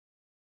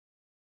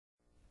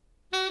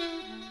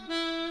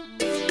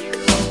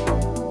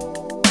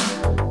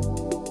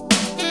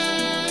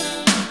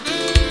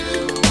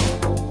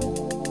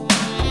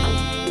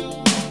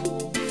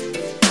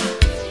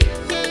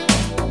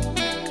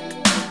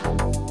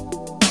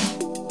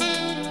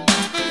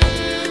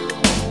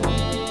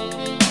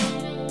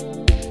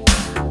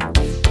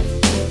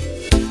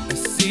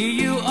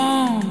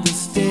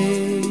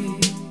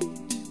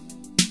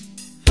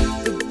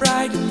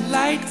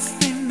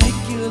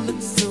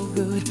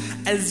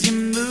as you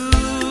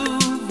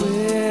move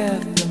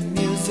with the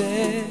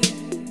music,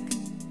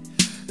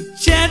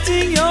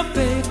 chanting your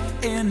faith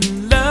in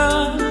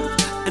love.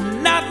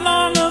 And not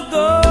long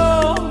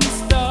ago you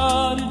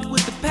started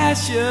with the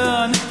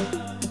passion.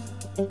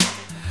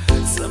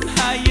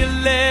 Somehow you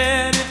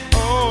let it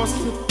all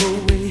slip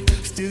away.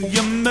 Still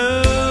you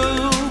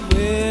move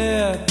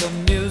with the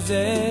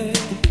music,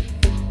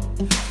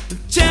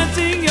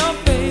 chanting your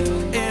faith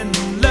in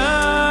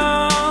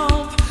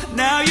love.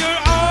 Now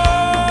you're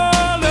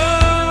all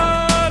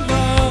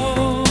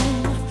alone,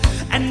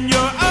 and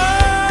you're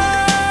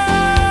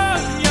on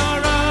your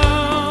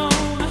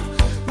own.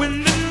 When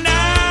the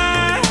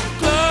night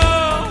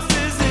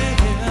closes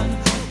in,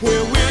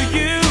 where will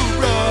you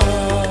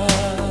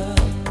run?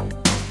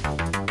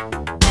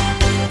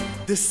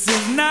 This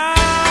is not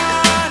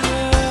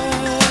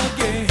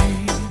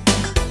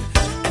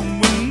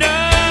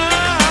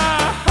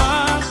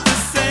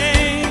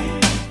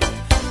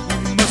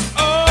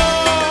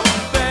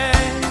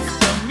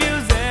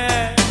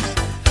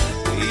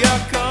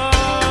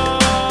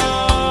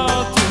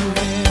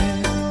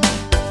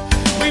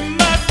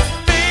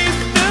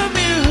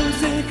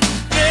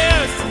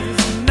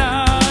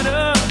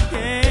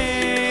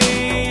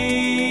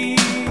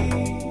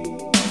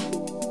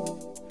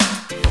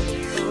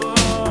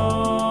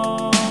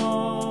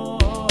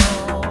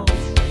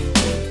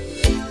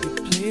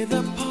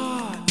the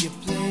part, you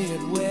play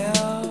it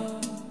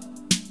well,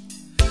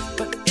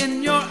 but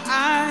in your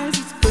eyes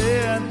it's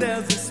clear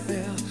there's a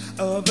spell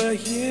of a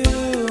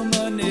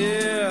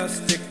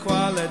humanistic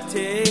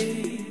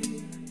quality.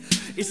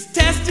 It's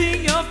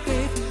testing your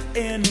faith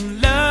in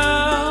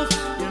love.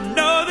 You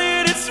know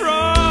that it's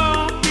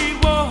wrong, we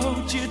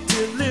want you to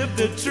live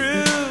the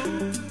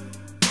truth,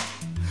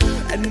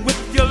 and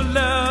with your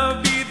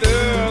love be the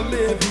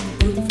living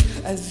proof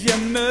as you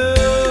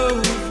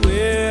move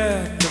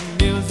with the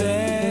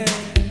music,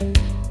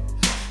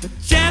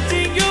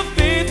 chanting your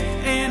faith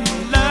in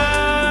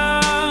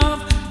love.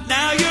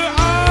 Now you're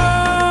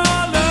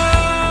all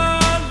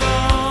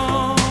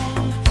alone,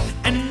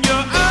 and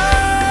you're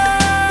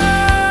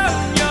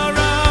on your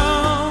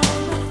own.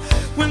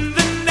 When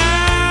the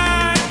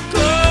night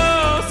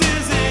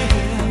closes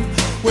in,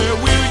 where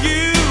will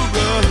you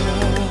run?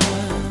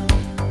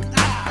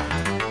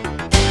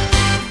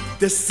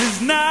 This is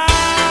not